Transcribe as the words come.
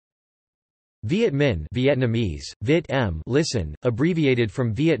Viet Minh Vietnamese, Viet M listen, abbreviated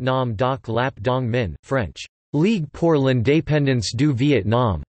from Viet Nam Doc Lap Dong Minh, French, Ligue pour l'indépendance du Viet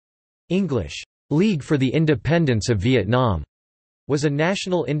Nam, English, League for the Independence of Vietnam, was a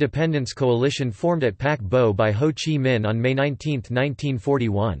national independence coalition formed at Pac Bo by Ho Chi Minh on May 19,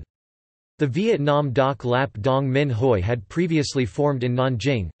 1941. The Viet Nam Doc Lap Dong Minh Hoi had previously formed in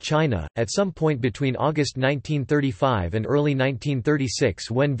Nanjing, China, at some point between August 1935 and early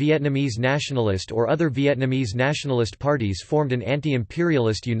 1936 when Vietnamese nationalist or other Vietnamese nationalist parties formed an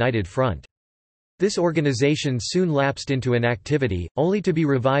anti-imperialist united front. This organization soon lapsed into inactivity, only to be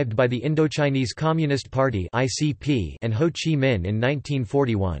revived by the Indochinese Communist Party (ICP) and Ho Chi Minh in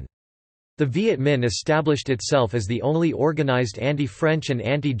 1941. The Viet Minh established itself as the only organized anti-French and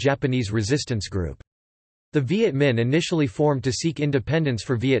anti-Japanese resistance group. The Viet Minh initially formed to seek independence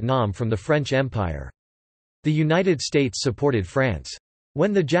for Vietnam from the French Empire. The United States supported France.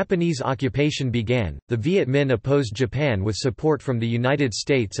 When the Japanese occupation began, the Viet Minh opposed Japan with support from the United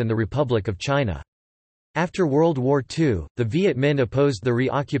States and the Republic of China. After World War II, the Viet Minh opposed the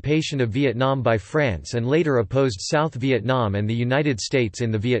reoccupation of Vietnam by France and later opposed South Vietnam and the United States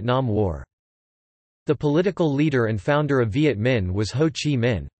in the Vietnam War. The political leader and founder of Viet Minh was Ho Chi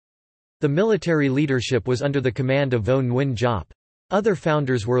Minh. The military leadership was under the command of Vo Nguyen Giap. Other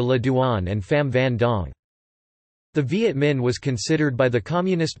founders were Le Duan and Pham Van Dong. The Viet Minh was considered by the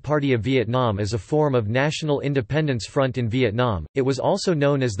Communist Party of Vietnam as a form of National Independence Front in Vietnam. It was also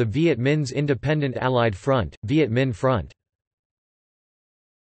known as the Viet Minh's Independent Allied Front, Viet Minh Front.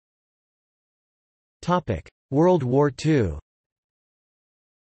 Topic: World War II.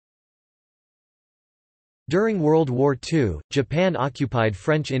 During World War II, Japan occupied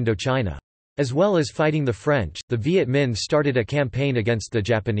French Indochina. As well as fighting the French, the Viet Minh started a campaign against the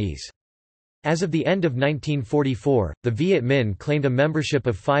Japanese. As of the end of 1944, the Viet Minh claimed a membership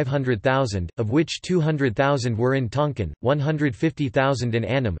of 500,000, of which 200,000 were in Tonkin, 150,000 in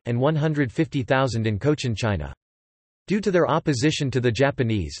Annam, and 150,000 in Cochinchina. Due to their opposition to the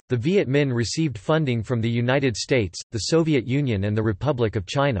Japanese, the Viet Minh received funding from the United States, the Soviet Union and the Republic of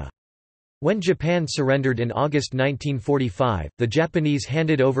China. When Japan surrendered in August 1945, the Japanese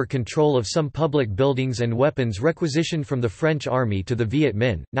handed over control of some public buildings and weapons requisitioned from the French army to the Viet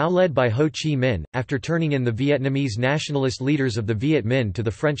Minh, now led by Ho Chi Minh, after turning in the Vietnamese nationalist leaders of the Viet Minh to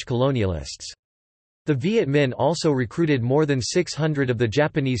the French colonialists. The Viet Minh also recruited more than 600 of the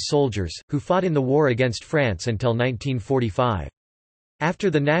Japanese soldiers, who fought in the war against France until 1945.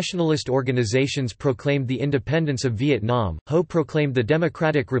 After the nationalist organizations proclaimed the independence of Vietnam, Ho proclaimed the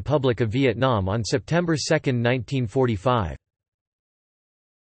Democratic Republic of Vietnam on September 2, 1945.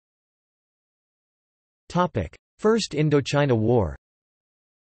 First Indochina War.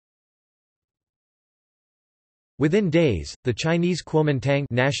 Within days, the Chinese Kuomintang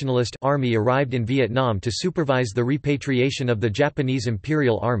nationalist army arrived in Vietnam to supervise the repatriation of the Japanese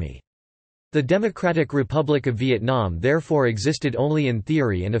Imperial Army. The Democratic Republic of Vietnam therefore existed only in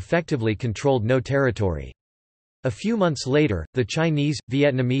theory and effectively controlled no territory. A few months later, the Chinese,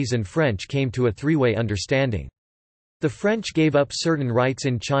 Vietnamese and French came to a three-way understanding. The French gave up certain rights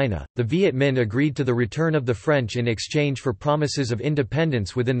in China, the Viet Minh agreed to the return of the French in exchange for promises of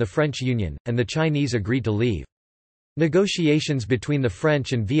independence within the French Union, and the Chinese agreed to leave. Negotiations between the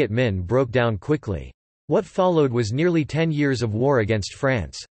French and Viet Minh broke down quickly. What followed was nearly 10 years of war against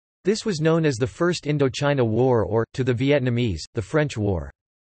France. This was known as the First Indochina War or, to the Vietnamese, the French War.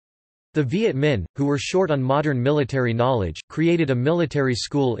 The Viet Minh, who were short on modern military knowledge, created a military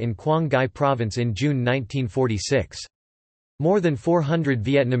school in Quang Ngai Province in June 1946. More than 400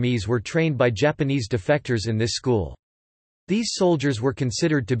 Vietnamese were trained by Japanese defectors in this school. These soldiers were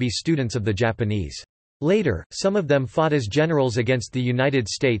considered to be students of the Japanese. Later, some of them fought as generals against the United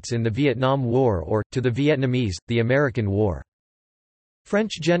States in the Vietnam War or, to the Vietnamese, the American War.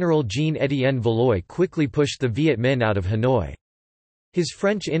 French General Jean-Étienne Valois quickly pushed the Viet Minh out of Hanoi. His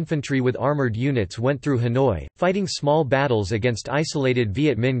French infantry with armored units went through Hanoi, fighting small battles against isolated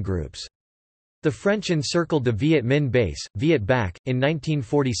Viet Minh groups. The French encircled the Viet Minh base, Viet Bac, in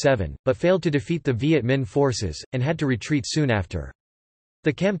 1947, but failed to defeat the Viet Minh forces, and had to retreat soon after.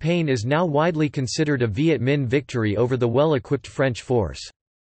 The campaign is now widely considered a Viet Minh victory over the well-equipped French force.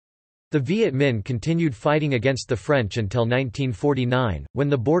 The Viet Minh continued fighting against the French until 1949, when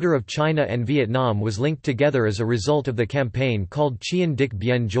the border of China and Vietnam was linked together as a result of the campaign called Chien Dic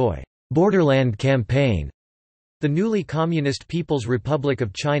Bien Joy, Borderland Campaign. The newly Communist People's Republic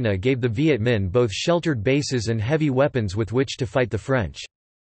of China gave the Viet Minh both sheltered bases and heavy weapons with which to fight the French.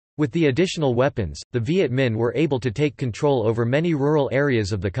 With the additional weapons, the Viet Minh were able to take control over many rural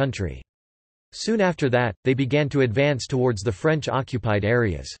areas of the country. Soon after that, they began to advance towards the French-occupied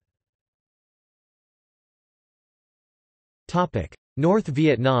areas. North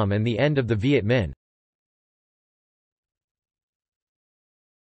Vietnam and the end of the Viet Minh.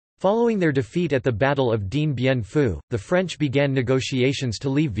 Following their defeat at the Battle of Dien Bien Phu, the French began negotiations to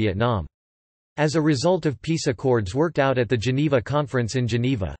leave Vietnam. As a result of peace accords worked out at the Geneva Conference in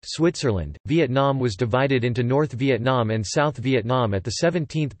Geneva, Switzerland, Vietnam was divided into North Vietnam and South Vietnam at the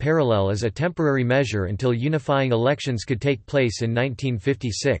 17th parallel as a temporary measure until unifying elections could take place in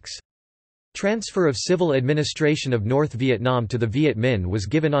 1956. Transfer of civil administration of North Vietnam to the Viet Minh was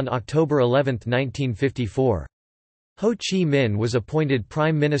given on October 11, 1954. Ho Chi Minh was appointed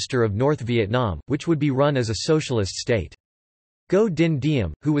Prime Minister of North Vietnam, which would be run as a socialist state. Ngo Dinh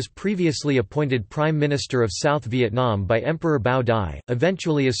Diem, who was previously appointed Prime Minister of South Vietnam by Emperor Bao Dai,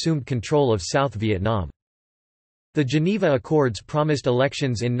 eventually assumed control of South Vietnam. The Geneva Accords promised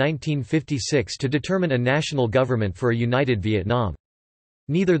elections in 1956 to determine a national government for a united Vietnam.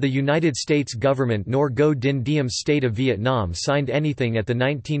 Neither the United States government nor Ngo Dinh Diem's state of Vietnam signed anything at the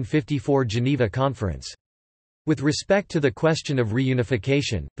 1954 Geneva Conference. With respect to the question of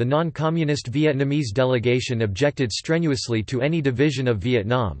reunification, the non-communist Vietnamese delegation objected strenuously to any division of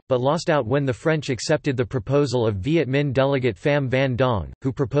Vietnam, but lost out when the French accepted the proposal of Viet Minh delegate Pham Van Dong,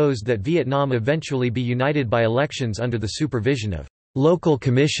 who proposed that Vietnam eventually be united by elections under the supervision of local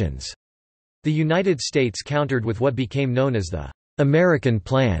commissions. The United States countered with what became known as the American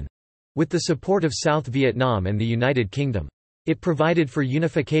Plan, with the support of South Vietnam and the United Kingdom. It provided for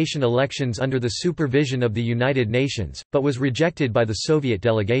unification elections under the supervision of the United Nations, but was rejected by the Soviet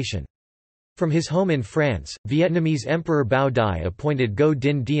delegation. From his home in France, Vietnamese Emperor Bao Dai appointed Ngo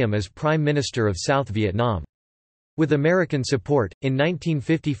Dinh Diem as Prime Minister of South Vietnam. With American support, in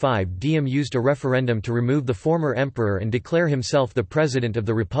 1955 Diem used a referendum to remove the former emperor and declare himself the President of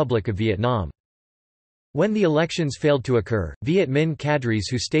the Republic of Vietnam. When the elections failed to occur, Viet Minh cadres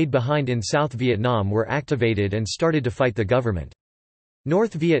who stayed behind in South Vietnam were activated and started to fight the government.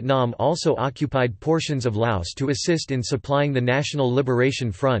 North Vietnam also occupied portions of Laos to assist in supplying the National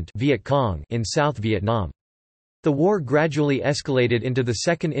Liberation Front (Viet Cong) in South Vietnam. The war gradually escalated into the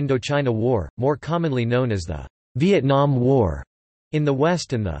Second Indochina War, more commonly known as the Vietnam War in the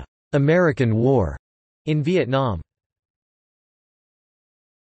West and the American War in Vietnam.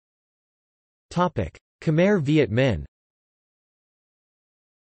 Khmer Viet Minh.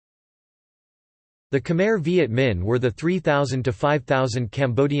 The Khmer Viet Minh were the 3,000 to 5,000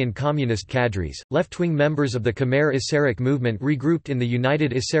 Cambodian communist cadres, left-wing members of the Khmer Issarak movement regrouped in the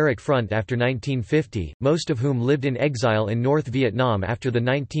United Issarak Front after 1950, most of whom lived in exile in North Vietnam after the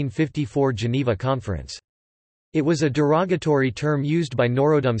 1954 Geneva Conference. It was a derogatory term used by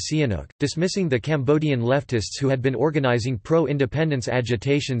Norodom Sihanouk, dismissing the Cambodian leftists who had been organizing pro-independence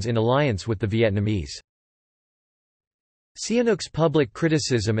agitations in alliance with the Vietnamese. Sihanouk's public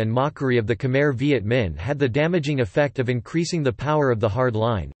criticism and mockery of the Khmer Viet Minh had the damaging effect of increasing the power of the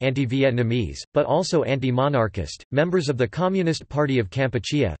hard-line, anti-Vietnamese, but also anti-monarchist, members of the Communist Party of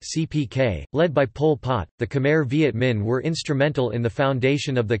Kampuchea (CPK), led by Pol Pot. The Khmer Viet Minh were instrumental in the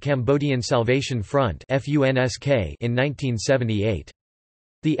foundation of the Cambodian Salvation Front (FUNSK) in 1978.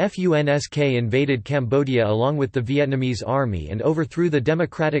 The FUNSK invaded Cambodia along with the Vietnamese army and overthrew the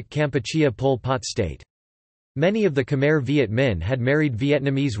democratic Kampuchea Pol Pot state. Many of the Khmer Viet Minh had married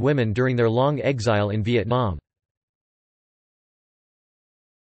Vietnamese women during their long exile in Vietnam.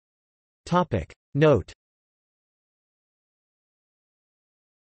 Note: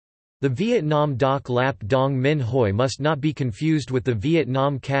 the Vietnam Doc Lap Dong Minh Hoi must not be confused with the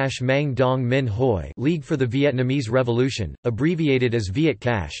Vietnam Cash Mang Dong Minh Hoi League for the Vietnamese Revolution, abbreviated as Viet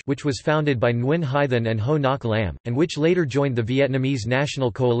Cash, which was founded by Nguyen Hai Thanh and Ho Ngoc Lam, and which later joined the Vietnamese National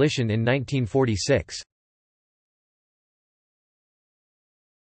Coalition in 1946.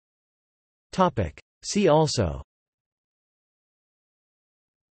 See also: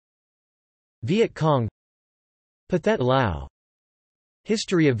 Viet Cong, Pathet Lao,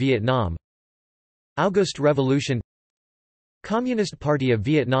 History of Vietnam, August Revolution, Communist Party of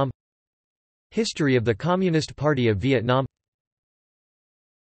Vietnam, History of the Communist Party of Vietnam.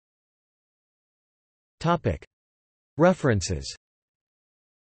 References.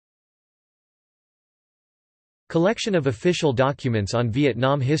 Collection of official documents on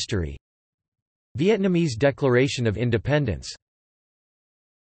Vietnam history. Vietnamese Declaration of Independence